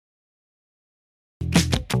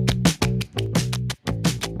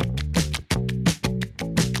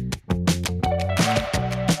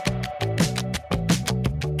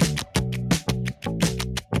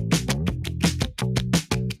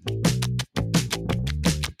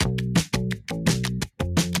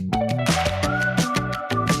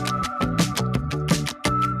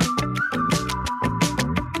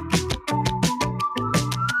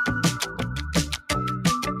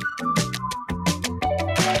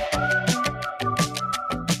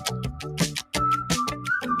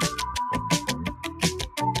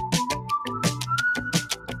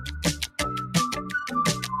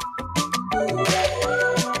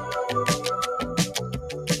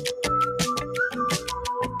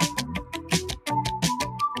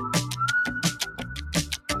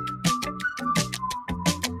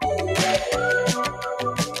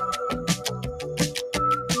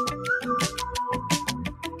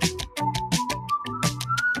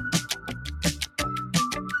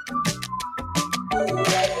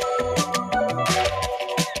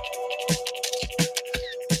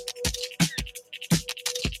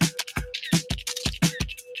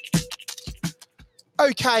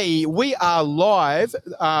Okay, we are live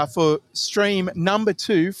for stream number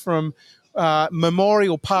 2 from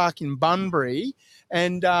Memorial Park in Bunbury.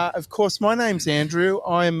 And, of course, my name's Andrew.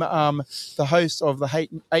 I'm the host of the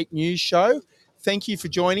 8 News Show. Thank you for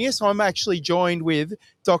joining us. I'm actually joined with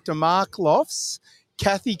Dr. Mark Lofts,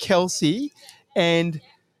 Kathy Kelsey, and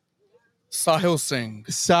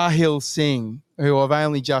Sahil Singh, who I've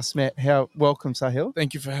only just met. Welcome, Sahil.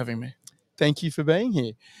 Thank you for having me. Thank you for being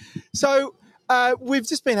here. So we've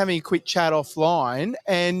just been having a quick chat offline,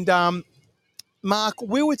 and Mark,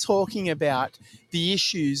 we were talking about the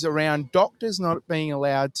issues around doctors not being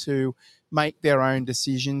allowed to make their own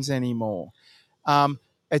decisions anymore.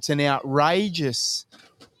 It's an outrageous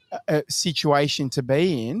situation to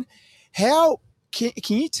be in. Can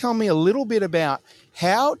you tell me a little bit about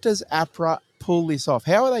how does APRA pull this off?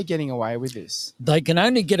 How are they getting away with this? They can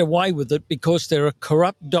only get away with it because there are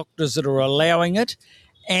corrupt doctors that are allowing it,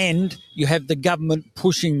 and you have the government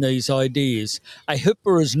pushing these ideas.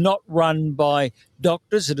 AHIPA is not run by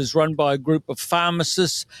doctors. It is run by a group of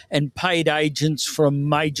pharmacists and paid agents from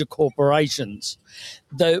major corporations.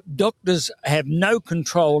 The doctors have no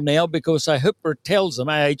control now because AHIPA tells them,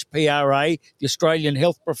 AHPRA, the Australian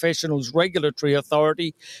Health Professionals Regulatory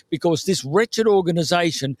Authority, because this wretched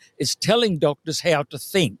organisation is telling doctors how to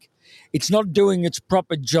think. It's not doing its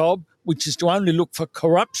proper job, which is to only look for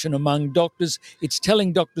corruption among doctors. It's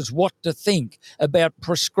telling doctors what to think about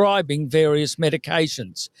prescribing various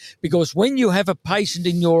medications. Because when you have a patient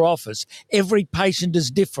in your office, every patient is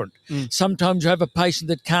different. Sometimes you have a patient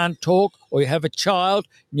that can't talk, or you have a child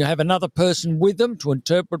and you have another person with them to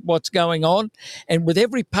interpret what's going on. And with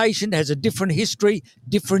every patient has a different history,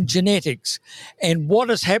 different genetics. And what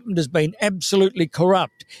has happened has been absolutely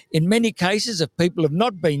corrupt. In many cases, if people have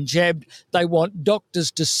not been jabbed, they want doctors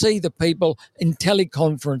to see the people in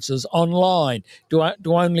teleconferences online, to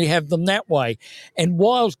only have them that way. And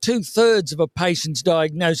while 2/3 of a patient's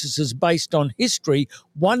diagnosis is based on history,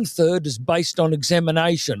 1/3 is based on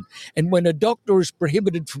examination. And when a doctor is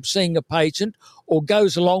prohibited from seeing a patient or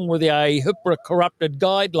goes along with the AHIPA corrupted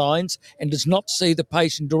guidelines and does not see the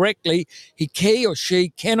patient directly, he or she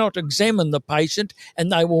cannot examine the patient, and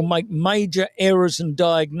they will make major errors in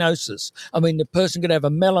diagnosis. I mean, the person could have a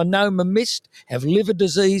melanoma missed, have liver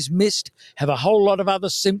disease missed, have a whole lot of other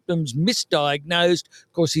symptoms misdiagnosed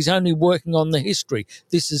because he's only working on the history.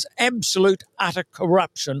 This is absolute, utter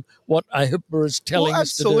corruption, what AHIPA is telling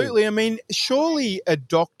us to do. Absolutely. I mean, surely a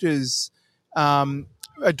doctor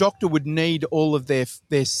would need all of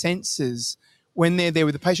their senses when they're there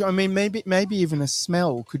with the patient. I mean, maybe even a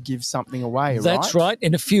smell could give something away, right? That's right.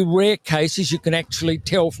 In a few rare cases, you can actually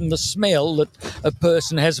tell from the smell that a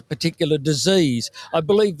person has a particular disease. I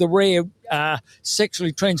believe the rare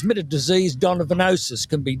sexually transmitted disease, donovanosis,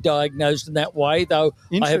 can be diagnosed in that way, though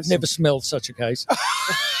I have never smelled such a case.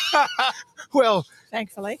 Well,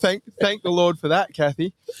 thankfully. Thank the Lord for that,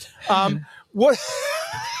 Kathy. What...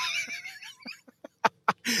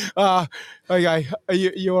 okay, are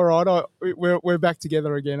you all right? We're back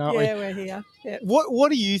together again, aren't we? Yeah, we're here. Yep. What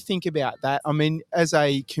do you think about that? I mean, as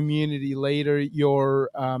a community leader,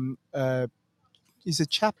 you're is it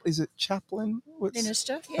chaplain?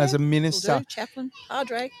 Minister. Yeah, as a minister, chaplain,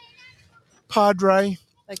 padre.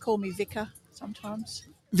 They call me vicar sometimes.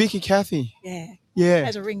 Vicar Kathy. Yeah. Yeah. It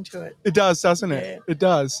has a ring to it. It does, doesn't it? Yeah. It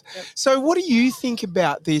does. Yep. So what do you think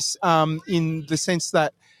about this in the sense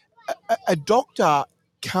that a doctor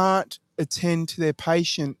can't attend to their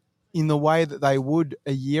patient in the way that they would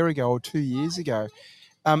a year ago or 2 years ago?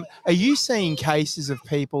 Are you seeing cases of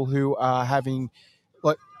people who are having,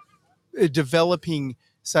 like, developing,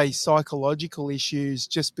 say, psychological issues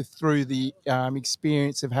just through the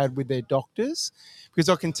experience they've had with their doctors? Because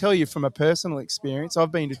I can tell you from a personal experience,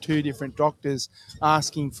 I've been to 2 different doctors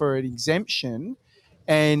asking for an exemption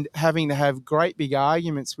and having to have great big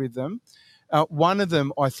arguments with them. One of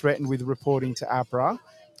them I threatened with reporting to APRA,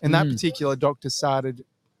 and that particular doctor started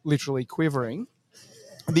literally quivering.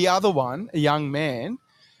 The other one, a young man,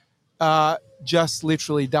 just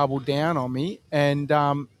literally doubled down on me and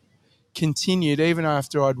continued, even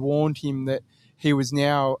after I'd warned him that he was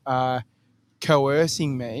now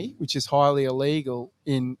coercing me, which is highly illegal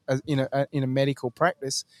in a medical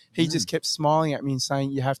practice. He just kept smiling at me and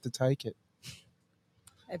saying, "You have to take it."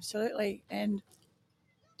 Absolutely. And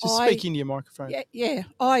just speak into your microphone. Yeah.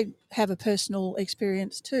 I have a personal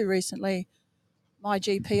experience too recently. My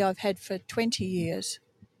GP I've had for 20 years,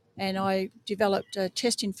 and I developed a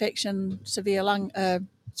chest infection, severe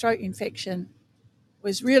throat infection,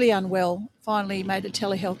 was really unwell, finally made a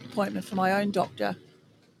telehealth appointment for my own doctor,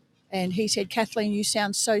 and he said, "Kathleen, you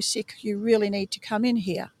sound so sick, you really need to come in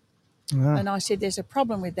here." And I said, there's a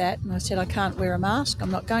problem with that. And I said, I can't wear a mask.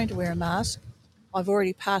 I'm not going to wear a mask. I've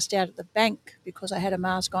already passed out at the bank because I had a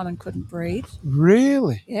mask on and couldn't breathe.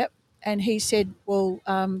 Really? Yep. And he said, well,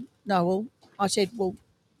 no, well, I said, well,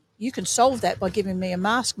 you can solve that by giving me a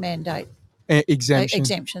mask mandate. Exemption.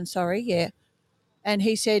 Exemption, sorry, yeah. And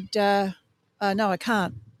he said, no, I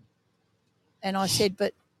can't. And I said,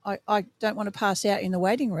 but I don't want to pass out in the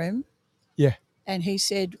waiting room. Yeah. And he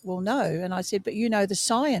said, well, no. And I said, but you know the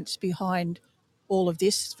science behind all of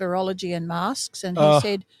this, virology and masks. And he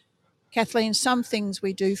said, Kathleen, some things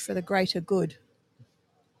we do for the greater good.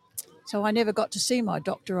 So I never got to see my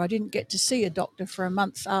doctor. I didn't get to see a doctor for a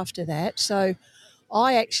month after that. So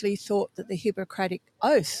I actually thought that the Hippocratic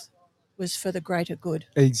Oath was for the greater good.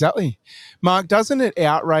 Exactly. Mark, doesn't it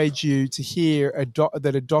outrage you to hear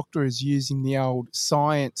that a doctor is using the old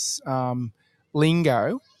science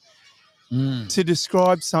lingo to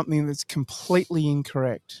describe something that's completely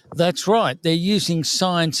incorrect? That's right. They're using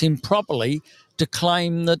science improperly to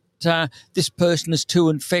claim that this person is too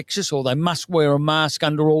infectious or they must wear a mask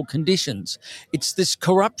under all conditions. It's this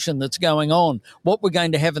corruption that's going on. What we're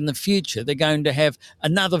going to have in the future, they're going to have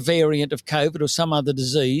another variant of COVID or some other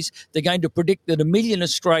disease. They're going to predict that 1 million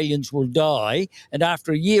Australians will die, and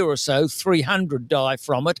after a year or so, 300 die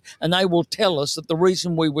from it, and they will tell us that the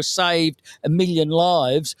reason we were saved 1 million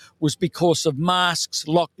lives was because of masks,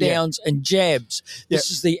 lockdowns, and jabs.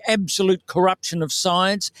 This is the absolute corruption of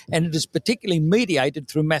science, and it is particularly mediated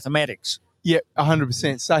through mathematics. Yeah, 100%.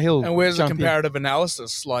 Sahil, And where's the jump in. comparative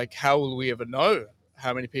analysis? Like, how will we ever know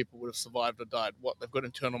how many people would have survived or died? What, they've got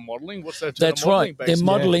internal modelling? What's their internal That's modelling right. based Their on?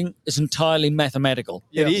 modelling is entirely mathematical.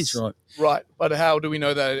 It Yes. is. That's right. Right, but how do we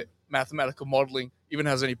know that mathematical modelling even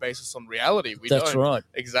has any basis on reality? We That's don't. right.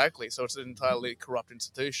 Exactly. So it's an entirely corrupt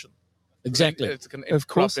institution. Exactly. It's an Of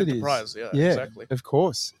course corrupt it enterprise. is. Yeah, exactly. Of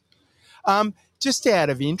course. Just out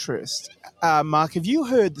of interest, Mark, have you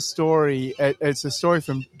heard the story? It's a story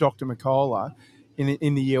from Dr. McCullough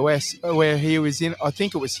in the US where he was in, I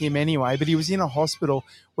think it was him anyway, but he was in a hospital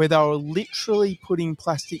where they were literally putting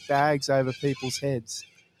plastic bags over people's heads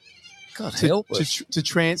God help us. to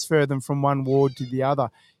transfer them from one ward to the other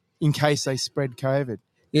in case they spread COVID.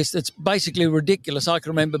 Yes, that's basically ridiculous. I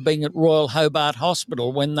can remember being at Royal Hobart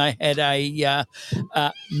Hospital when they had a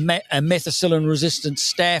methicillin-resistant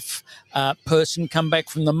staph person come back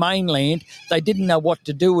from the mainland. They didn't know what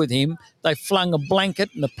to do with him. They flung a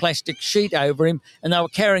blanket and a plastic sheet over him, and they were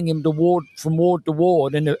carrying him from ward to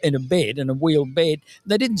ward in a bed, in a wheeled bed.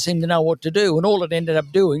 They didn't seem to know what to do, and all it ended up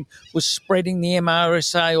doing was spreading the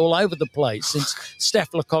MRSA all over the place, since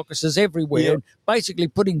Staphylococcus is everywhere, Yeah. and basically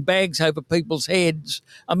putting bags over people's heads.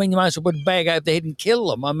 I mean, you might as well put a bag over their head and kill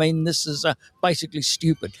them. I mean, this is basically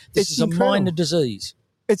stupid. This It's is a incredible. minor disease.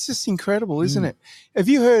 It's just incredible, isn't it? Have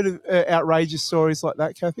you heard of outrageous stories like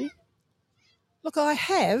that, Kathy? Look, I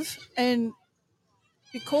have, and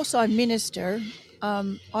because I minister,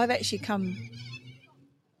 I've actually come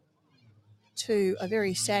to a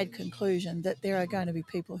very sad conclusion that there are going to be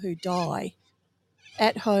people who die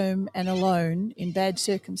at home and alone in bad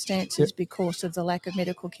circumstances because of the lack of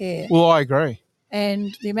medical care. Well, I agree.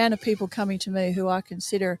 And the amount of people coming to me who I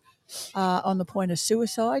consider on the point of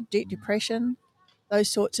suicide, deep depression, those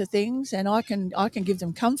sorts of things, and I can give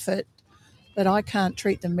them comfort, but I can't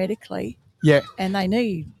treat them medically. Yeah. And they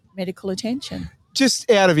need medical attention. Just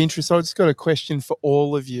out of interest, I've just got a question for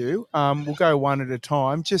all of you. We'll go one at a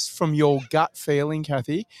time. Just from your gut feeling,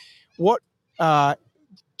 Kathy, what,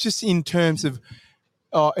 just in terms of,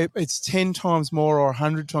 it's 10 times more or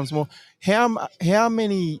 100 times more, how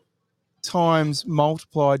many times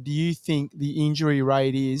multiplied do you think the injury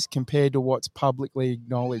rate is compared to what's publicly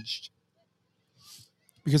acknowledged?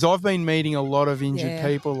 Because I've been meeting a lot of injured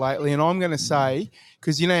people lately, and I'm going to say,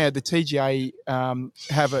 because you know how the TGA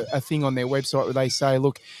have a thing on their website where they say,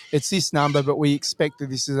 look, it's this number, but we expect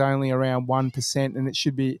that this is only around 1%, and it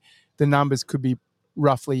should be, the numbers could be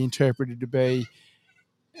roughly interpreted to be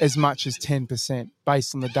as much as 10%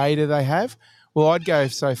 based on the data they have. Well, I'd go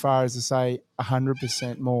so far as to say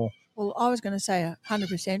 100% more. Well, I was going to say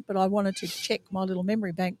 100%, but I wanted to check my little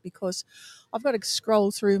memory bank because I've got to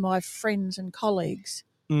scroll through my friends and colleagues.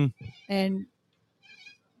 And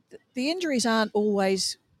the injuries aren't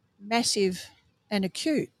always massive and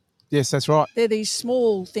acute. Yes, that's right. They're these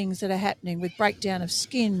small things that are happening with breakdown of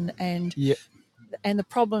skin and the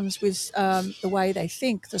problems with the way they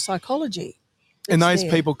think, the psychology. And those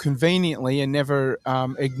people conveniently are never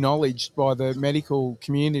acknowledged by the medical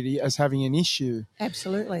community as having an issue.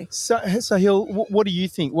 Absolutely. So Hill, what do you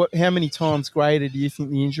think? How many times greater do you think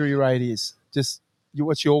the injury rate is? Just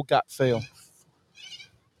what's your gut feel?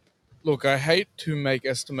 Look, I hate to make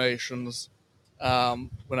estimations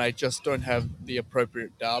when I just don't have the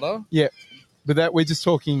appropriate data. Yeah, but that we're just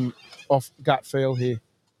talking off gut feel here.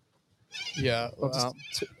 Yeah. I'll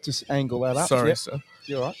just angle that up. Sorry, Yep, sir.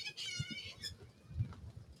 you're right.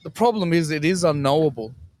 The problem is it is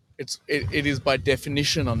unknowable. It is by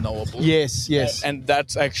definition unknowable. Yes, yes. And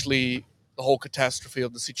that's actually the whole catastrophe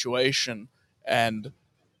of the situation. And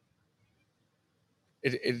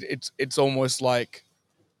it's almost like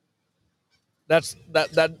that's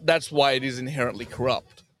why it is inherently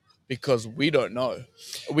corrupt, because we don't know.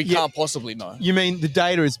 We can't possibly know. You mean the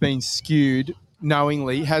data has been skewed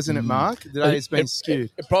knowingly, hasn't it, Mark? The data has been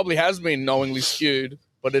skewed. It probably has been knowingly skewed,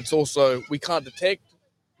 but it's also we can't detect.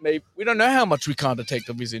 Maybe we don't know how much we can't detect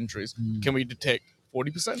of his injuries. Can we detect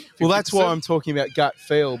 40%? Well, that's why I'm talking about gut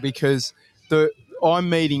feel, because I'm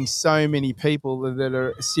meeting so many people that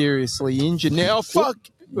are seriously injured now. Fuck.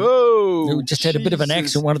 Oh, We just had a bit of an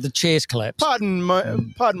accident. One of the chairs collapsed. Pardon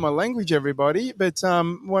my language, everybody, but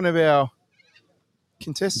one of our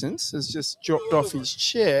contestants has just dropped off his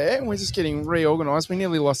chair, and we're just getting reorganised. We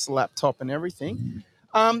nearly lost the laptop and everything.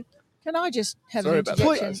 Can I just have an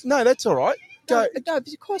interjection? No, that's all right. Go. No,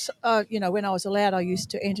 because when I was allowed, I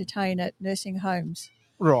used to entertain at nursing homes,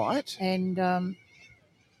 Right. and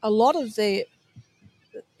a lot of the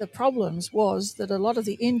problems was that a lot of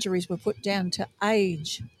the injuries were put down to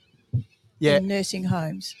age in nursing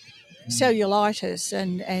homes, cellulitis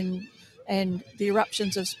and the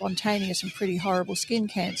eruptions of spontaneous and pretty horrible skin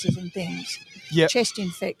cancers and things, chest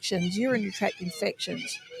infections, urinary tract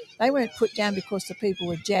infections. They weren't put down because the people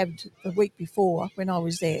were jabbed the week before when I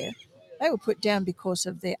was there. They were put down because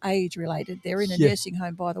of their age related. They're in a nursing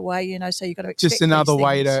home, by the way, so you've got to expect just another these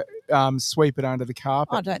way things. to sweep it under the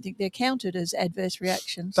carpet. I don't think they're counted as adverse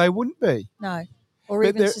reactions. They wouldn't be. No, or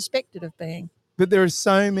even suspected of being. But there are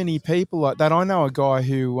so many people like that. I know a guy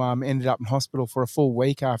who ended up in hospital for a full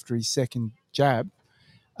week after his second jab,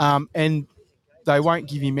 and they won't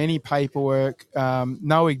give him any paperwork,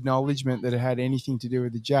 no acknowledgement that it had anything to do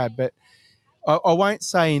with the jab. But I won't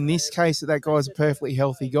say in this case that guy's a perfectly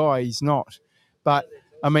healthy guy. He's not. But,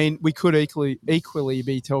 I mean, we could equally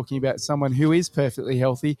be talking about someone who is perfectly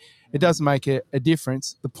healthy. It doesn't make a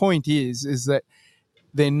difference. The point is that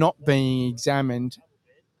they're not being examined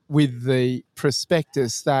with the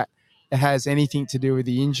prospectus that it has anything to do with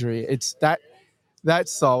the injury. It's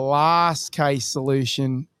that's the last case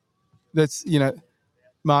solution. That's,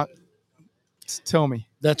 Mark, tell me.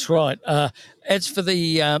 That's right. As for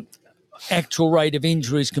the actual rate of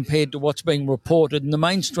injuries compared to what's being reported in the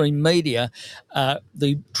mainstream media,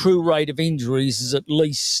 the true rate of injuries is at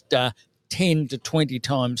least 10 to 20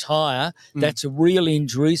 times higher. That's real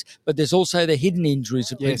injuries, but there's also the hidden injuries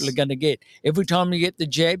that people are going to get. Every time you get the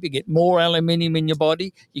jab, you get more aluminium in your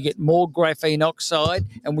body, you get more graphene oxide,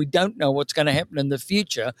 and we don't know what's going to happen in the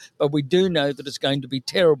future, but we do know that it's going to be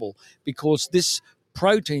terrible, because this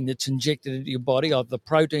protein that's injected into your body, either the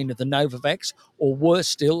protein of the Novavax or worse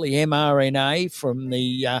still, the mRNA from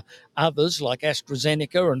the others like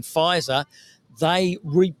AstraZeneca and Pfizer, they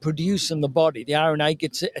reproduce in the body. The RNA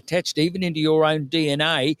gets attached even into your own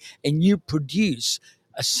DNA, and you produce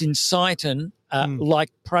a syncytin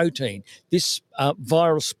like protein. This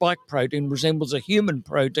viral spike protein resembles a human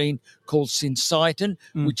protein called syncytin,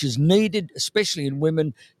 which is needed, especially in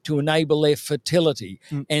women, to enable their fertility.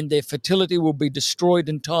 And their fertility will be destroyed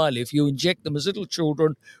entirely if you inject them as little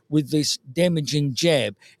children with this damaging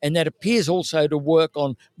jab. And that appears also to work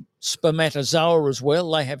on spermatozoa as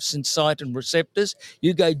well. They have syncytin receptors.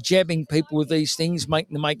 You go jabbing people with these things,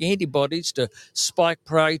 making them make antibodies to spike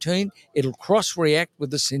protein. It'll cross-react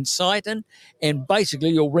with the syncytin, and basically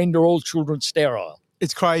you'll render all children sterile.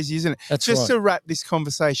 It's crazy, isn't it? That's Just right. to wrap this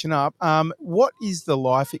conversation up, what is the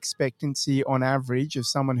life expectancy on average of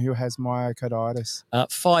someone who has myocarditis?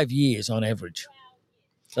 5 years on average.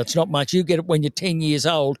 That's not much. You get it when you're 10 years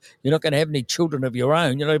old. You're not going to have any children of your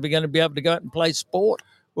own. You're not going to be able to go out and play sport.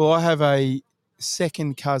 Well, I have a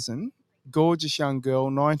second cousin, gorgeous young girl,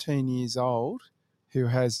 19 years old, who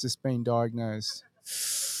has just been diagnosed.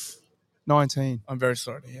 19. I'm very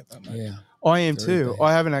sorry to hear that, mate. Yeah. I am Very too. bad.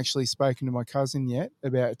 I haven't actually spoken to my cousin yet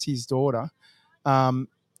about his daughter.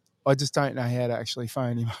 I just don't know how to actually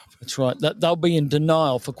phone him up. That's right. They'll be in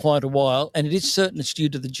denial for quite a while, and it is certain it's due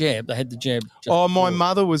to the jab. They had the jab just My before.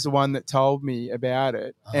 mother was the one that told me about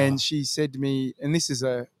it, and she said to me, and this is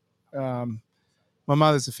my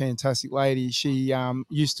mother's a fantastic lady. She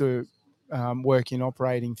used to work in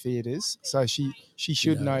operating theatres, so she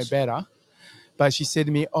should know better. But she said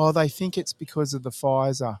to me, they think it's because of the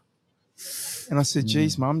Pfizer. And I said,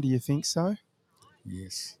 geez, Mum, do you think so?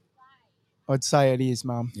 Yes. I'd say it is,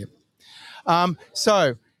 Mum. Yep.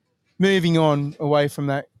 So moving on away from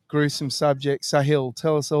that gruesome subject. Sahil,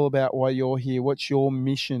 tell us all about why you're here. What's your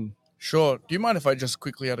mission? Sure. Do you mind if I just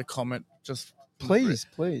quickly add a comment? Just Please,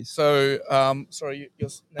 please. So, sorry, your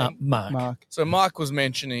name? Mark. Mark. So Mark was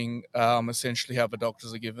mentioning essentially how the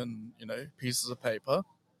doctors are given, pieces of paper,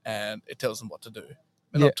 and it tells them what to do.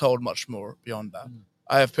 They're not told much more beyond that.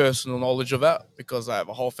 I have personal knowledge of that because I have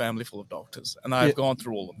a whole family full of doctors, and I've gone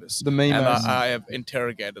through all of this. The Memos. And I have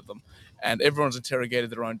interrogated them, and everyone's interrogated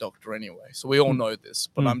their own doctor anyway. So we all know this,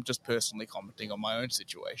 but I'm just personally commenting on my own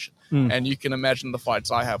situation. And you can imagine the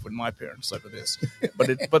fights I have with my parents over this.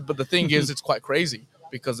 But the thing is, it's quite crazy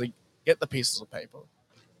because they get the pieces of paper.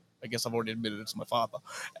 I guess I've already admitted it's my father.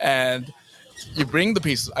 And you bring the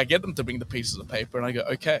pieces. I get them to bring the pieces of paper, and I go,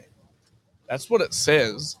 okay, that's what it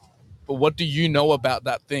says. But what do you know about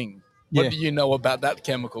that thing? What do you know about that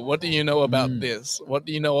chemical? What do you know about this? What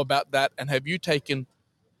do you know about that? And have you taken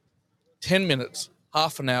 10 minutes,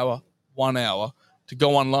 half an hour, 1 hour to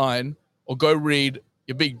go online or go read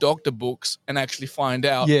your big doctor books and actually find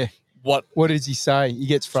out what does he say? He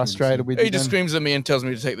gets frustrated with it. He just screams at me and tells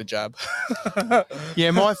me to take the jab.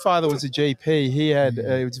 Yeah, my father was a GP. He had,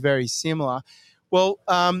 it was very similar. Well,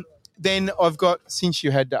 then I've got, since you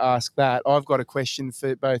had to ask that, I've got a question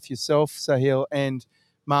for both yourself, Sahil, and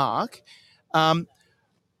Mark.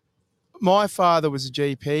 My father was a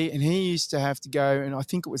GP, and he used to have to go, and I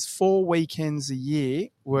think it was 4 weekends a year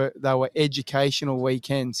where they were educational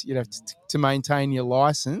weekends. You'd have to maintain your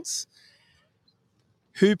license.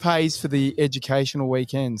 Who pays for the educational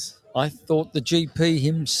weekends? I thought the GP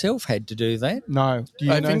himself had to do that. No. Do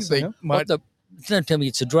you I know, think they Sahil? might. Don't tell me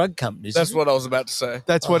it's a drug company. That's what I was about to say.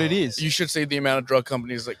 That's what it is. You should see the amount of drug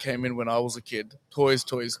companies that came in when I was a kid. Toys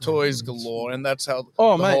galore, and that's how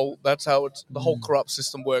the whole corrupt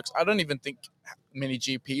system works. I don't even think many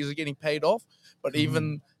GPs are getting paid off, but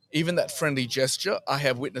even that friendly gesture I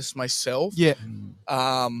have witnessed myself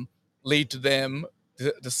lead to them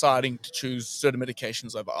deciding to choose certain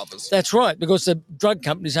medications over others. That's right, because the drug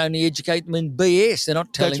companies only educate them in BS. They're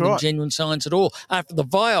not telling them genuine science at all. After the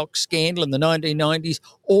Vioxx scandal in the 1990s,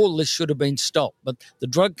 all this should have been stopped. But the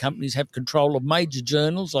drug companies have control of major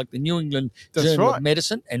journals like the New England Journal of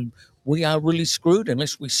Medicine, and we are really screwed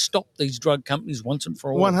unless we stop these drug companies once and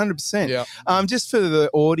for all. 100%. Yeah. Just for the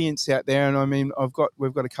audience out there, and I mean,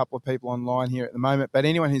 we've got a couple of people online here at the moment, but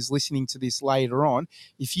anyone who's listening to this later on,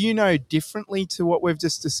 if you know differently to what we've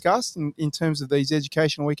just discussed in terms of these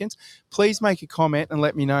educational weekends, please make a comment and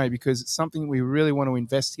let me know, because it's something we really want to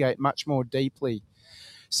investigate much more deeply.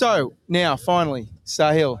 So now, finally,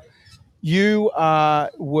 Sahil, you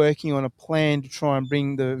are working on a plan to try and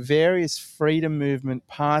bring the various freedom movement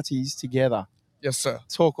parties together. Yes, sir.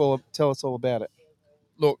 Tell us all about it.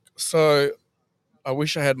 Look, so I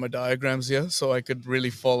wish I had my diagrams here so I could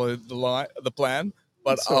really follow the plan,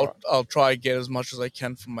 but I'll try to get as much as I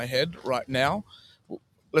can from my head right now.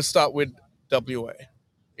 Let's start with WA.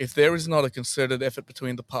 If there is not a concerted effort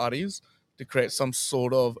between the parties to create some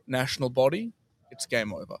sort of national body, it's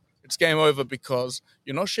game over. It's game over because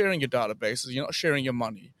you're not sharing your databases, you're not sharing your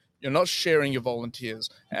money, you're not sharing your volunteers,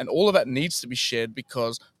 and all of that needs to be shared,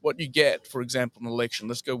 because what you get, for example, in an election,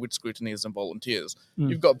 let's go with scrutineers and volunteers.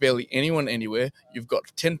 You've got barely anyone anywhere. You've got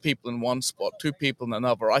 10 people in one spot, 2 people in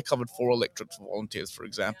another. I covered 4 electorates for volunteers, for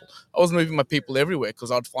example. I was moving my people everywhere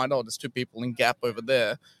because I'd find out there's 2 people in Gap over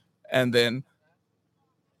there, and then,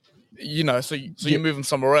 so you move them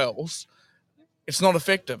somewhere else. It's not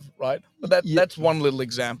effective, right? But that's one little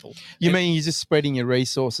example. You mean you're just spreading your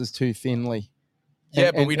resources too thinly?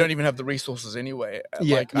 But we don't even have the resources anyway.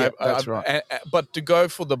 That's right. But to go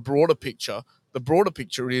for the broader picture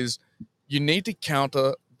is you need to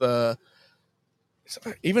counter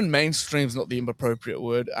even mainstream's not the appropriate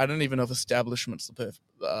word. I don't even know if establishment's the perfect.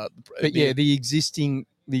 The existing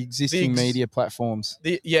media platforms.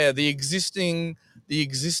 The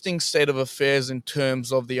existing state of affairs in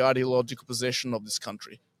terms of the ideological possession of this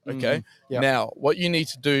country. Okay. Now, what you need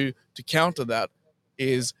to do to counter that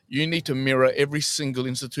is you need to mirror every single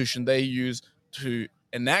institution they use to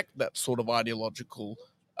enact that sort of ideological.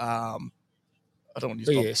 I don't want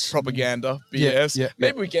to use propaganda, BS.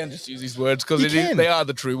 Maybe we can just use these words because they are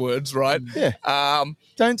the true words, right? Yeah.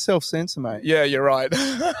 Don't self-censor, mate. Yeah, you're right.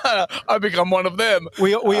 I become one of them.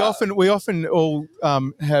 We often all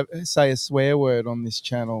say a swear word on this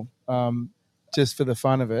channel, just for the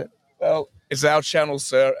fun of it. Well, it's our channel,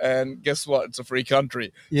 sir, and guess what? It's a free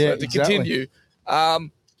country. Yeah, so to continue, I'll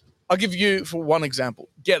give you for one example.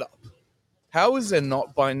 Get Up. How is there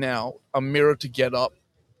not by now a mirror to Get Up,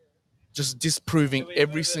 just disproving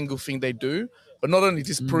every single thing they do, but not only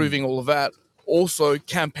disproving all of that, also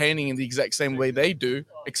campaigning in the exact same way they do,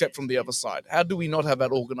 except from the other side. How do we not have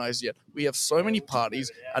that organized yet? We have so many parties,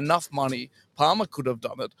 enough money. Palmer could have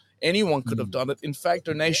done it. Anyone could have done it. In fact,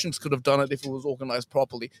 donations could have done it if it was organized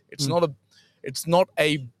properly. It's not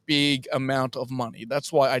a big amount of money.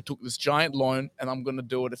 That's why I took this giant loan, and I'm going to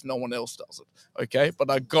do it if no one else does it. Okay? But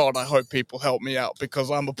I hope people help me out because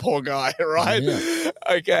I'm a poor guy, right? Yeah.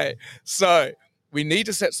 Okay. So we need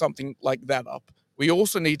to set something like that up. We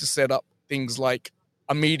also need to set up things like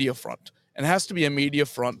a media front. And it has to be a media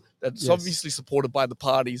front that's obviously supported by the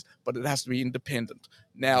parties, but it has to be independent.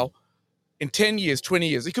 Now, in 10 years, 20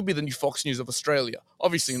 years, it could be the new Fox News of Australia.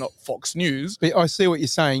 Obviously not Fox News. But I see what you're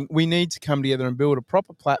saying. We need to come together and build a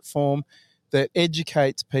proper platform that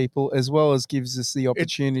educates people as well as gives us the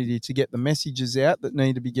opportunity to get the messages out that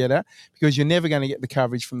need to be get out, because you're never going to get the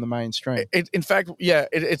coverage from the mainstream. In fact,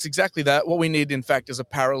 it's exactly that. What we need, in fact, is a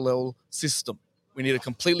parallel system. We need a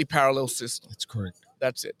completely parallel system. That's correct.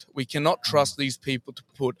 That's it. We cannot trust these people to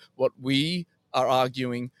put what we are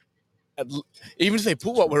arguing. Even if they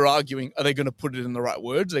put what we're arguing, are they going to put it in the right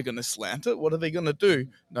words? Are they going to slant it? What are they going to do?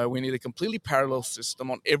 No, we need a completely parallel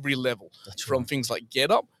system on every level. That's from right. things like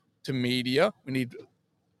Get Up to media. We need,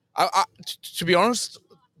 to be honest,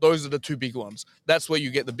 those are the two big ones. That's where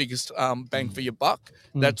you get the biggest bang for your buck.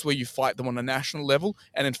 That's where you fight them on a national level.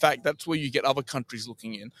 And in fact, that's where you get other countries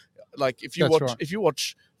looking in. Like if you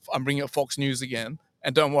watch, I'm bringing up Fox News again.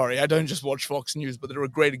 And don't worry, I don't just watch Fox News, but they're a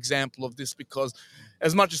great example of this because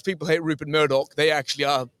as much as people hate Rupert Murdoch, they actually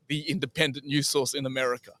are the independent news source in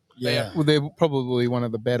America. Yeah. Well, they're probably one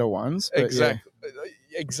of the better ones. But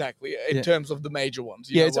Exactly. In terms of the major ones.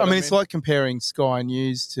 It's like comparing Sky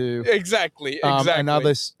News to exactly.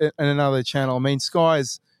 another channel. I mean, Sky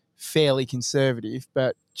is fairly conservative,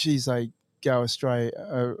 but geez, they go astray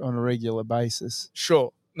on a regular basis.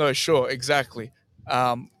 Sure. No, sure. Exactly.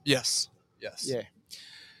 Yes. Yeah.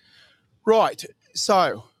 Right.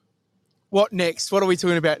 So, what next? What are we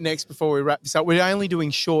talking about next before we wrap this up? We're only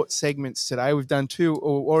doing short segments today. We've done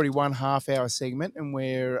already 1.5 hour segment, and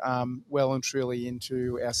we're well and truly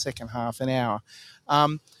into our second half an hour.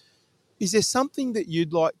 Is there something that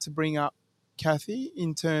you'd like to bring up, Kathy,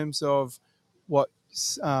 in terms of what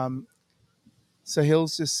Sahil's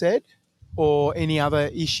just said, or any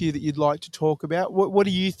other issue that you'd like to talk about? What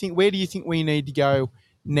do you think? Where do you think we need to go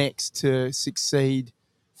next to succeed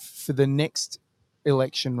for the next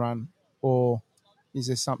election run, or is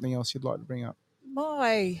there something else you'd like to bring up?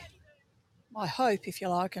 My hope, if you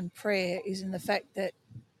like, and prayer is in the fact that,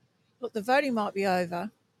 look, the voting might be over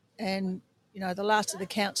and, the last of the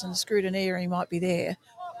counts and the scrutineering might be there,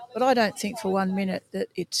 but I don't think for 1 minute that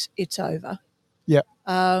it's over. Yeah.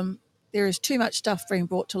 There is too much stuff being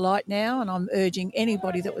brought to light now, and I'm urging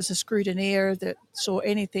anybody that was a scrutineer that saw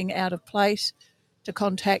anything out of place to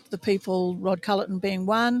contact the people, Rod Cullerton being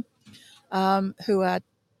one, who are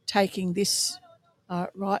taking this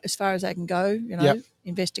right as far as they can go,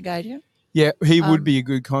 investigating. Yeah, he would be a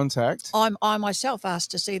good contact. I myself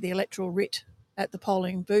asked to see the electoral writ at the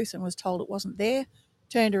polling booth and was told it wasn't there.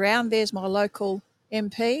 Turned around, there's my local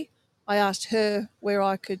MP. I asked her where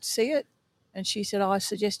I could see it, and she said, I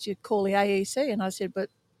suggest you call the AEC. And I said, but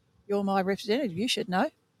you're my representative, you should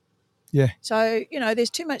know. Yeah. So, there's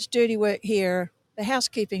too much dirty work here. The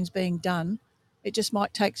housekeeping's being done. It just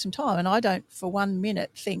might take some time. And I don't for 1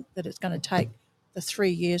 minute think that it's going to take the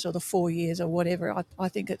 3 years or the 4 years or whatever. I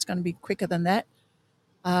think it's going to be quicker than that.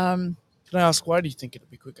 Can I ask, why do you think it'll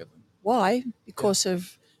be quicker than? Why? Because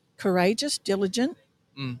of courageous, diligent,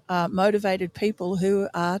 motivated people who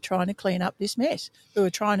are trying to clean up this mess, who are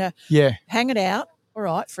trying to hang it out, all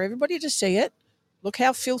right, for everybody to see it. Look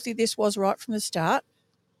how filthy this was right from the start.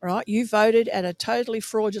 All right, you voted at a totally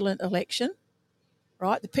fraudulent election.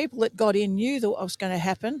 Right, the people that got in knew that what was going to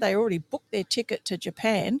happen. They already booked their ticket to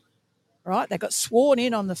Japan. Right, they got sworn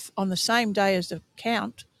in on the same day as the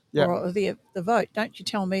count or the vote. Don't you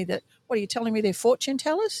tell me that? What are you telling me? They're fortune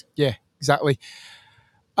tellers? Yeah, exactly.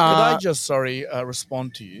 Could I just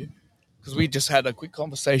respond to you, because we just had a quick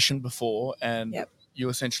conversation before, and you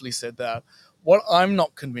essentially said that. What I'm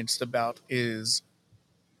not convinced about is,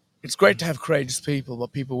 it's great to have courageous people,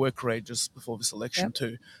 but people were courageous before this election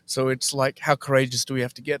too. So it's like, how courageous do we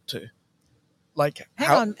have to get to? Like,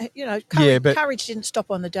 hang on, courage didn't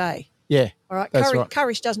stop on the day. Yeah, all right.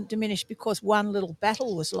 Courage doesn't diminish because one little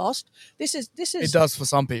battle was lost. This is. It does for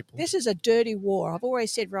some people. This is a dirty war. I've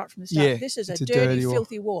always said right from the start. This is a dirty,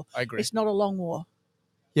 filthy war. I agree. It's not a long war.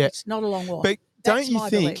 Yeah, it's not a long war. But don't you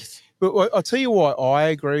think? Belief. But I'll tell you why I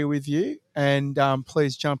agree with you, and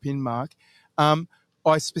please jump in, Mark.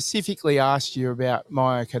 I specifically asked you about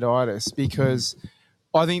myocarditis because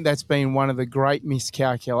I think that's been one of the great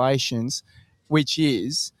miscalculations. which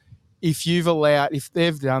is if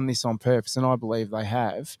they've done this on purpose, and I believe they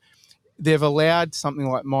have, they've allowed something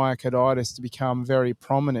like myocarditis to become very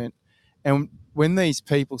prominent. And when these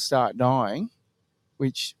people start dying,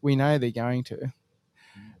 which we know they're going to,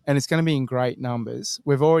 and it's going to be in great numbers,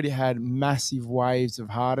 we've already had massive waves of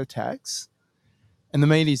heart attacks. And the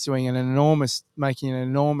media's making an enormous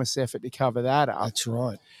effort to cover that up. That's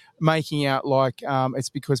right. Making out like it's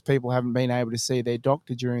because people haven't been able to see their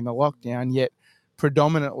doctor during the lockdown, yet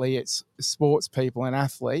predominantly it's sports people and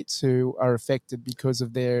athletes who are affected because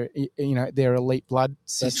of their elite blood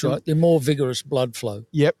system. That's right. They're more vigorous blood flow.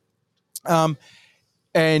 Yep.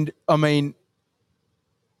 And I mean,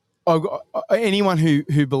 anyone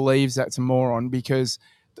who believes that's a moron, because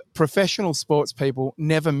professional sports people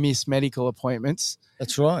never miss medical appointments.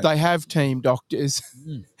 That's right. They have team doctors.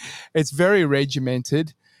 It's very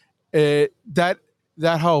regimented.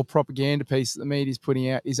 That whole propaganda piece that the media's putting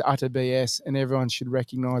out is utter BS, and everyone should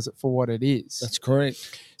recognise it for what it is. That's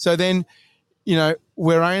correct. So then,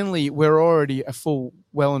 we're already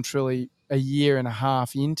well and truly a year and a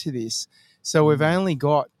half into this. So we've only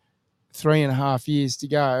got 3.5 years to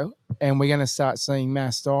go, and we're going to start seeing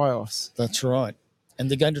mass die-offs. That's right. And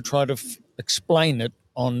they're going to try to explain it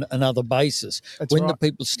on another basis. That's when right. the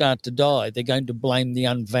people start to die, they're going to blame the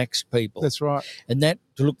unvaxxed people. That's right. And that,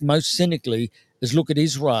 to look most cynically, is look at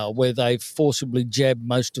Israel, where they've forcibly jabbed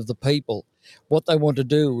most of the people. What they want to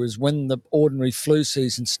do is when the ordinary flu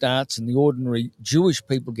season starts and the ordinary Jewish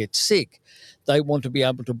people get sick, they want to be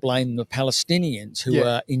able to blame the Palestinians who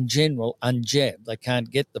are, in general, unjabbed. They can't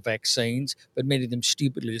get the vaccines, but many of them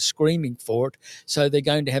stupidly are screaming for it. So they're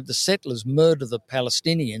going to have the settlers murder the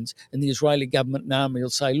Palestinians, and the Israeli government and army will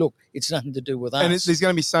say, look, it's nothing to do with us. And there's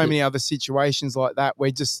going to be so many other situations like that where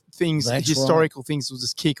just historical things will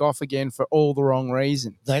just kick off again for all the wrong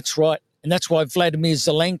reason. That's right. And that's why Vladimir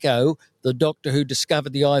Zelenko, the doctor who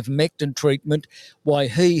discovered the ivermectin treatment, why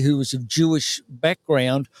he, who was of Jewish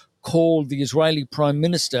background, called the Israeli Prime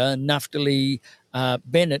Minister, Naftali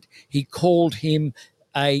Bennett, he called him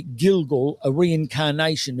a Gilgal, a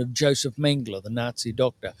reincarnation of Joseph Mengele, the Nazi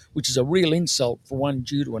doctor, which is a real insult for one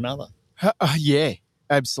Jew to another. Yeah,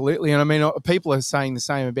 absolutely. And I mean, people are saying the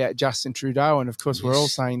same about Justin Trudeau, and of course we're all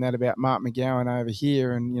saying that about Mark McGowan over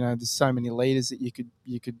here. And there's so many leaders that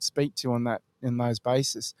you could speak to on those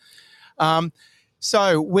bases.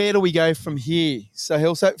 So where do we go from here? So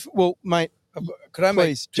mate, could I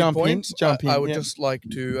please make two points? Jump in. I would just like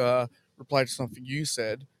to reply to something you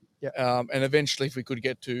said. Yeah. And eventually, if we could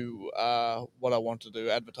get to what I want to do,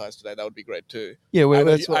 advertise today, that would be great too. Yeah, well,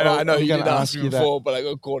 I know you did ask me before, that. but I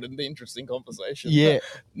got caught in the interesting conversation. Yeah.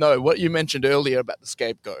 No, what you mentioned earlier about the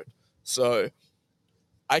scapegoat. So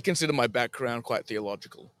I consider my background quite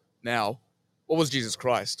theological. Now, what was Jesus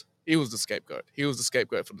Christ? He was the scapegoat. He was the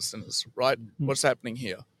scapegoat for the sinners, right? Mm-hmm. What's happening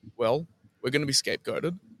here? Well, we're going to be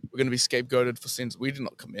scapegoated. We're going to be scapegoated for sins we did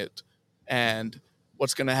not commit. And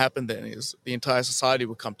what's going to happen then is the entire society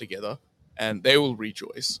will come together and they will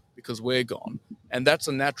rejoice because we're gone. And that's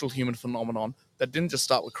a natural human phenomenon that didn't just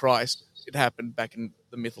start with Christ. It happened back in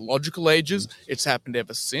the mythological ages. It's happened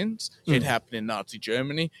ever since. It happened in Nazi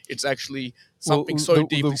Germany. It's actually something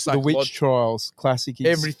deeply psychological. The witch trials, classic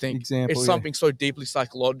everything. example. It's something so deeply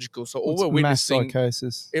psychological. So all we're witnessing, mass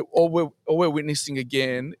psychosis. All we're witnessing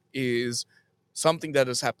again is something that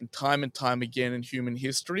has happened time and time again in human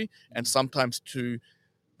history, and sometimes to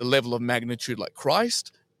the level of magnitude like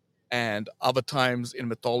Christ, and other times in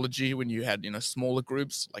mythology when you had smaller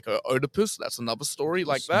groups like Oedipus. That's another story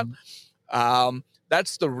like that.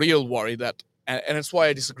 That's the real worry and it's why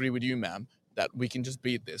I disagree with you, ma'am, that we can just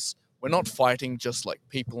beat this. We're not fighting just like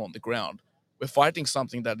people on the ground. We're fighting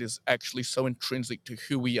something that is actually so intrinsic to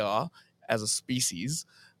who we are as a species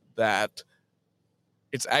that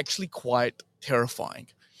it's actually quite terrifying.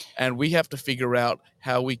 And we have to figure out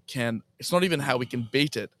how we can, it's not even how we can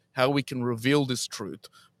beat it, how we can reveal this truth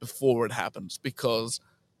before it happens. Because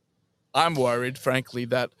I'm worried, frankly,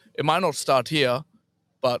 that it might not start here,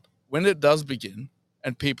 but when it does begin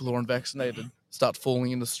and people who are unvaccinated start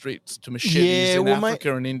falling in the streets to machetes in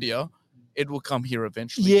Africa and India, it will come here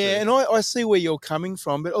eventually. Yeah, and I see where you're coming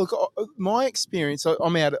from. But look, my experience, I've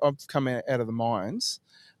come out of the mines,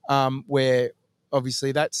 where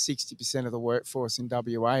obviously that's 60% of the workforce in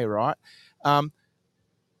WA, right?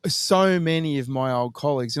 So many of my old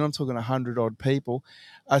colleagues, and I'm talking 100-odd people,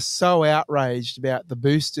 are so outraged about the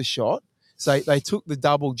booster shot. So they took the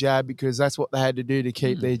double jab because that's what they had to do to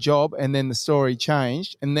keep their job, and then the story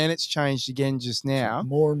changed, and then it's changed again just now.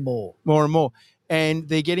 More and more. And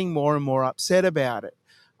they're getting more and more upset about it.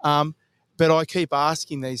 But I keep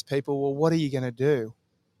asking these people, well, what are you going to do?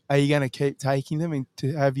 Are you going to keep taking them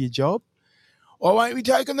to have your job? I won't be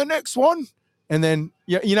taking the next one. And then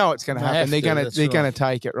you know what's going to They happen. have They're to, going to that's they're going right. to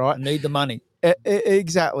take it, right? I need the money.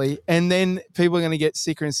 Exactly. And then people are going to get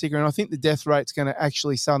sicker and sicker. And I think the death rate's going to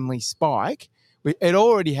actually suddenly spike. It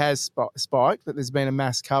already has spiked, but there's been a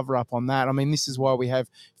mass cover up on that. I mean, this is why we have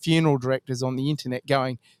funeral directors on the internet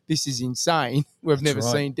going, this is insane. We've That's never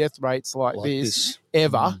right. seen death rates like this Mm.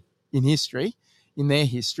 ever in history, in their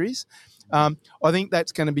histories. I think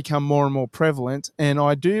that's going to become more and more prevalent. And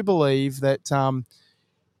I do believe that,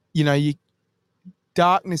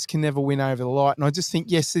 darkness can never win over the light. And I just think,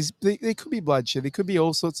 yes, there could be bloodshed. There could be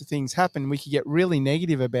all sorts of things happen. We could get really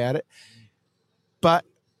negative about it. But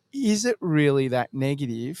is it really that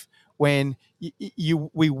negative when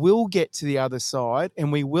we will get to the other side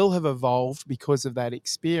and we will have evolved because of that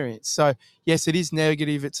experience? So, yes, it is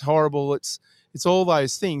negative. It's horrible. It's all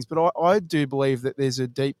those things. But I do believe that there's a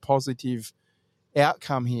deep positive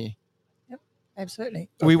outcome here. Absolutely.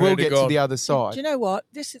 We pray will to get to God. the other Do side. you know what?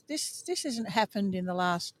 This hasn't happened in the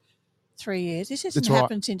last 3 years. This hasn't That's right.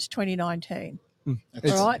 happened since 2019.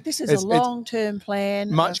 It's- All right, this is a it's long-term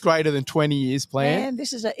plan. much greater than 20 years plan. Man,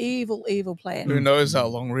 this is an evil, evil plan. Who knows how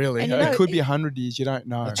long, really? And you hey? know, It could be 100 years. You don't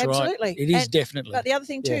know. That's Absolutely. right. It is And- definitely. But the other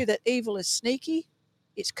thing too, Yeah. that evil is sneaky,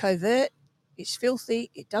 it's covert, it's filthy,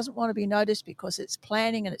 it doesn't want to be noticed because it's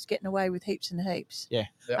planning and it's getting away with heaps and heaps. Yeah.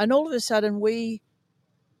 Yeah. And all of a sudden we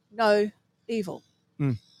know evil.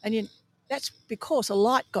 Mm. And that's because a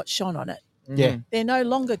light got shone on it. Yeah. They're no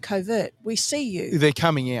longer covert. We see you. They're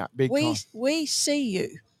coming out big time. We see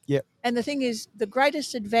you. Yep. And the thing is, the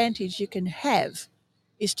greatest advantage you can have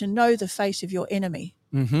is to know the face of your enemy,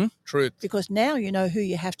 Mm-hmm. Truth. because now you know who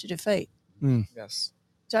you have to defeat. Yes.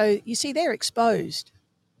 So you see, they're exposed.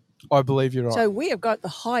 I believe you're right. So we have got the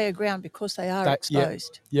higher ground because they are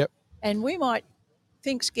exposed. Yep. And we might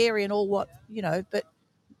think scary and all but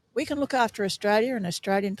we can look after Australia and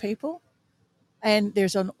Australian people, and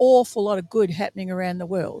there's an awful lot of good happening around the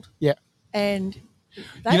world. Yeah. And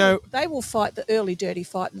they will fight the early dirty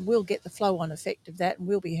fight, and we'll get the flow-on effect of that, and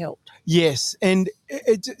we'll be helped. Yes. And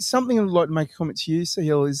it's something I'd like to make a comment to you,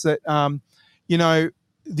 Sahil, is that,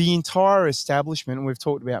 the entire establishment, and we've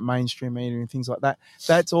talked about mainstream media and things like that,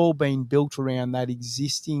 that's all been built around that the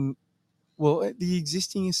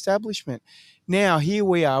existing establishment. Now, here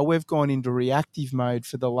we are, we've gone into reactive mode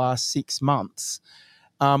for the last 6 months.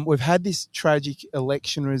 We've had this tragic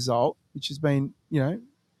election result, which has been,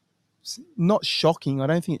 not shocking. I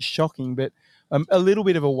don't think it's shocking, but a little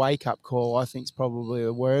bit of a wake-up call, I think, is probably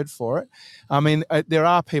the word for it. I mean, there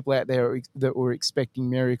are people out there that were expecting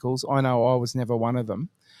miracles. I know I was never one of them,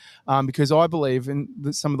 because I believe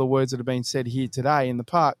in some of the words that have been said here today in the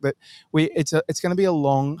park, that it's going to be a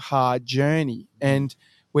long, hard journey, and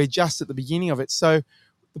we're just at the beginning of it. So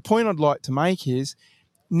the point I'd like to make is,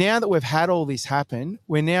 now that we've had all this happen,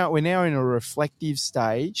 we're now in a reflective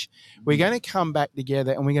stage. We're going to come back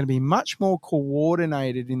together, and we're going to be much more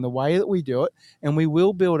coordinated in the way that we do it, and we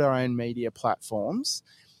will build our own media platforms,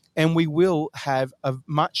 and we will have a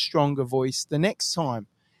much stronger voice the next time.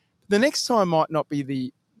 The next time might not be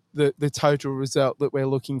the total result that we're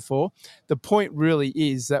looking for. The point really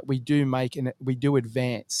is that we do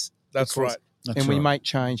advance. That's right. We make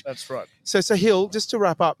change. That's right. So Sahil, just to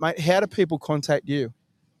wrap up, mate, how do people contact you?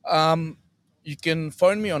 You can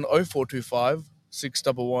phone me on 0425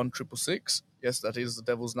 611 666. Yes, that is the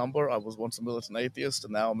devil's number. I was once a militant atheist,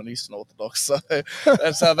 and now I'm an Eastern Orthodox. So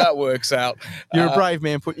that's how that works out. You're a brave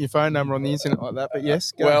man putting your phone number on the internet like that, but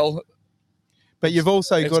yes. Go. Well, but you've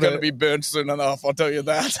also it's got going to be burnt soon enough, I'll tell you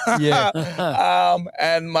that. Yeah.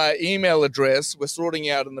 And my email address, we're sorting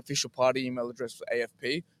out an official party email address for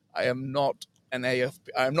AFP. I am not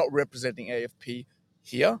representing AFP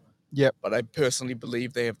here. Yep. But I personally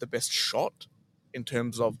believe they have the best shot in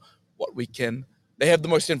terms of what we can. They have the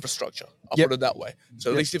most infrastructure. I'll put it that way. So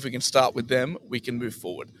at least if we can start with them, we can move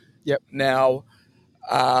forward. Yep. Now,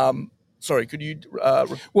 sorry, could you?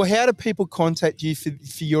 Well, how do people contact you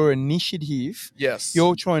for your initiative? Yes.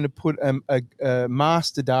 You're trying to put a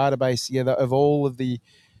master database together of all of the,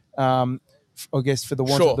 I guess, for the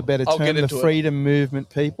want of the better term, the freedom movement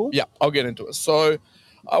people. Yeah, I'll get into it. So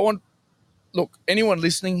look, anyone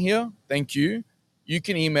listening here, thank you. You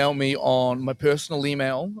can email me on my personal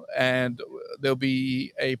email, and there'll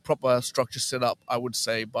be a proper structure set up, I would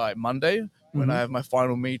say, by Monday when I have my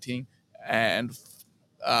final meeting and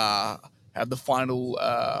have the final...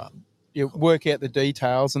 you work out the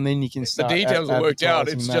details, and then you can start. The details are worked out.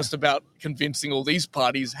 It's that. just about convincing all these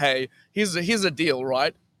parties, hey, here's a deal,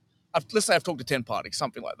 right? Let's say I've talked to 10 parties,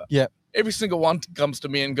 something like that. Yeah. Every single one comes to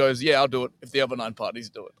me and goes, yeah, I'll do it if the other 9 parties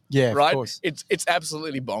do it. Yeah, right? Of course. It's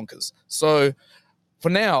absolutely bonkers. So for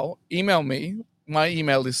now, email me. my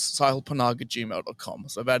email is sahilpanag@gmail.com.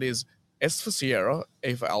 So that is S for Sierra,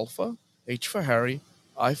 A for Alpha, H for Harry,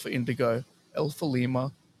 I for Indigo, L for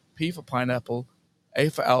Lima, P for Pineapple, A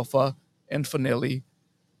for Alpha, N for Nelly,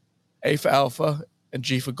 A for Alpha, and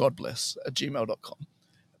G for God bless @gmail.com.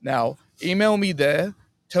 Now, email me there.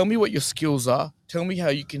 Tell me what your skills are. Tell me how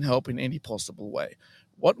you can help in any possible way.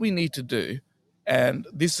 What we need to do, and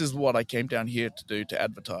this is what I came down here to do to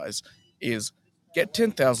advertise, is get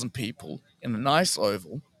 10,000 people in a nice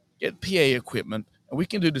oval, get PA equipment, and we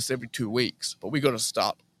can do this every 2 weeks, but we got to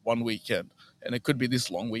start one weekend. And it could be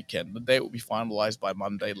this long weekend. The date will be finalized by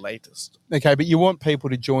Monday latest. Okay, but you want people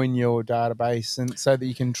to join your database and so that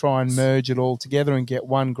you can try and merge it all together and get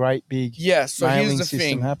one great big So here's mailing the system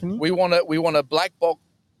thing. happening? We want a black box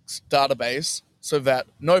database so that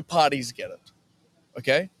no parties get it.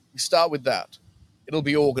 Okay? We start with that. It'll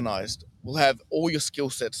be organized. We'll have all your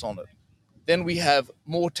skill sets on it. Then we have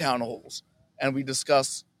more town halls and we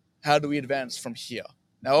discuss how do we advance from here.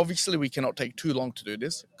 Now, obviously, we cannot take too long to do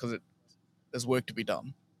this because there's work to be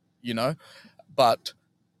done, but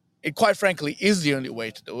it quite frankly is the only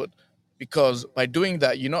way to do it, because by doing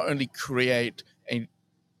that, you not only create a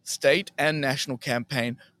state and national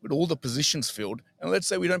campaign with all the positions filled, and let's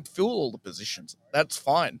say we don't fill all the positions, that's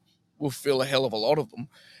fine. We'll fill a hell of a lot of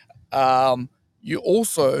them. You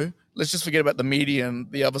also, let's just forget about the media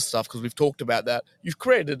and the other stuff because we've talked about that. You've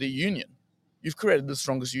created a union. You've created the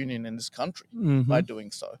strongest union in this country by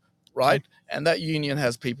doing so, right? And that union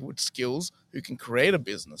has people with skills who can create a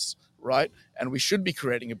business, right? And we should be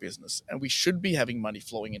creating a business and we should be having money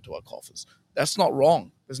flowing into our coffers. That's not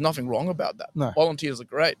wrong. There's nothing wrong about that. No. Volunteers are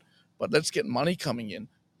great, but let's get money coming in.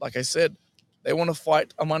 Like I said, they want to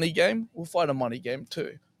fight a money game, we'll fight a money game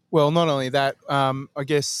too. Well, not only that, I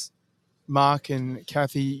guess Mark and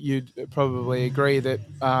Kathy, you'd probably agree that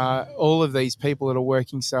all of these people that are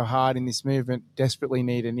working so hard in this movement desperately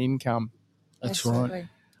need an income. That's Absolutely.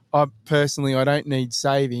 right. I don't need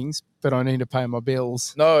savings, but I need to pay my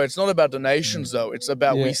bills. No, it's not about donations though. It's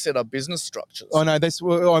about Yeah. we set up business structures. Oh, no,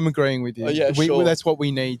 I'm agreeing with you. Oh, yeah, sure. That's what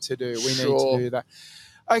we need to do. We need to do that.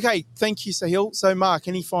 Okay, thank you, Sahil. So, Mark,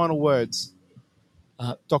 any final words?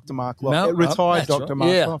 Dr. Mark Loft, No, retired that's Dr. right.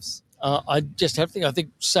 Mark Yeah. Lofts. I just have to. I think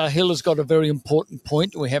Sahil has got a very important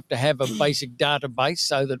point. We have to have a basic database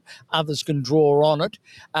so that others can draw on it.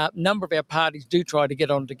 A number of our parties do try to get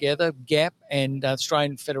on together. GAP and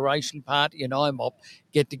Australian Federation Party and IMOP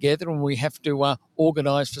get together, and we have to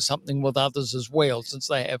organise for something with others as well, since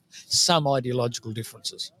they have some ideological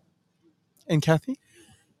differences. And Kathy?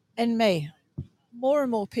 And me. More and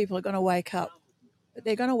more people are going to wake up, but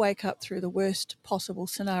they're going to wake up through the worst possible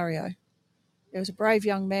scenario. There was a brave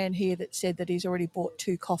young man here that said that he's already bought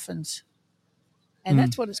 2 coffins. And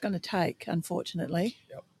that's what it's going to take, unfortunately.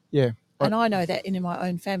 Yeah. And I know that in my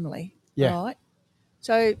own family. Yeah. Right?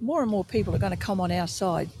 So more and more people are going to come on our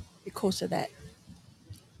side because of that.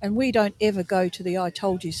 And we don't ever go to the I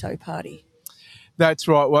told you so party. That's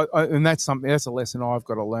right. Well, and that's a lesson I've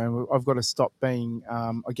got to learn. I've got to stop being,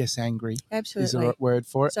 I guess, angry. Absolutely. Is the right word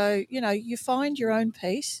for it. So, you find your own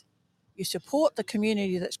peace. You support the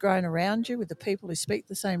community that's grown around you with the people who speak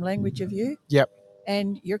the same language of you. Yep.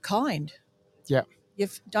 And you're kind. Yep.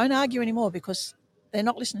 Don't argue anymore because they're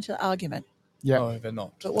not listening to the argument. Yep. No, they're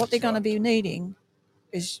not. But what they're going to be needing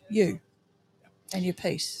is you and your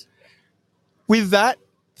peace. With that,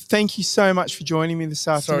 thank you so much for joining me this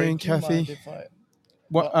afternoon, do you mind Kathy. if I-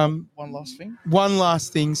 One last thing?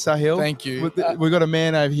 last thing, Sahil. Thank you. We've got a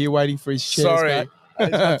man over here waiting for his shares Sorry. back.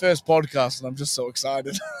 It's my first podcast and I'm just so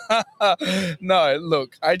excited. No,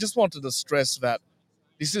 look, I just wanted to stress that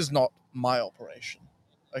this is not my operation,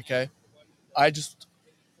 okay? I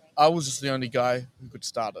was just the only guy who could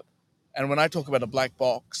start it. And when I talk about a black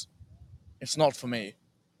box, it's not for me.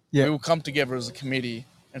 Yeah. We will come together as a committee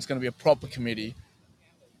and it's going to be a proper committee.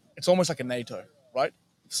 It's almost like a NATO, right?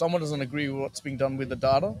 If someone doesn't agree with what's being done with the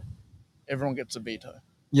data, everyone gets a veto.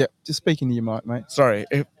 Yeah. Just speaking to your mic, mate. Sorry,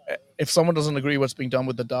 if someone doesn't agree what's being done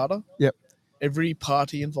with the data, Yep. every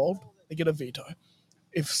party involved, they get a veto.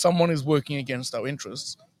 If someone is working against our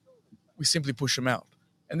interests, we simply push them out.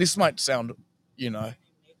 And this might sound,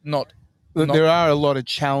 not... There are a lot of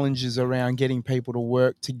challenges around getting people to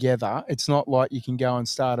work together. It's not like you can go and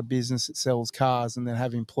start a business that sells cars and then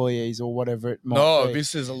have employees or whatever it might be. No,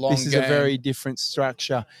 this is a long game. This is a very different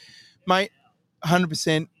structure. Mate,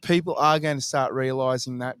 100%, people are going to start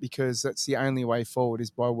realising that because that's the only way forward is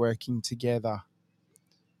by working together.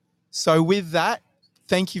 So with that,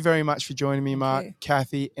 thank you very much for joining me, Mark,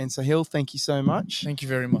 Kathy, and Sahil. Thank you so much. Thank you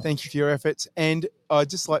very much. Thank you for your efforts. And I'd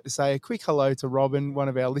just like to say a quick hello to Robin, one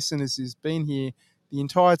of our listeners who's been here the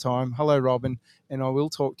entire time. Hello, Robin, and I will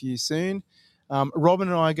talk to you soon. Robin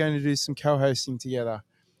and I are going to do some co-hosting together.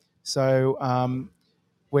 So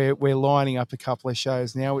we're lining up a couple of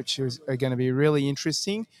shows now, which are going to be really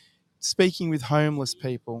interesting. Speaking with homeless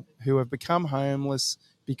people who have become homeless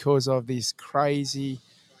because of this crazy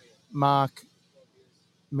Mark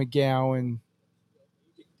McGowan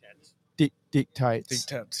dictates.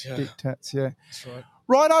 Dictats, Yeah. that's right.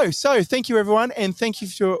 Righto. So thank you, everyone. And thank you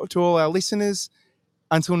to all our listeners.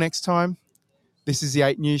 Until next time, this is the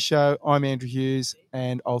 8 News Show. I'm Andrew Hughes,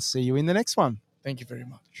 and I'll see you in the next one. Thank you very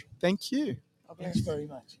much. Thank you. Thanks very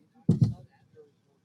much.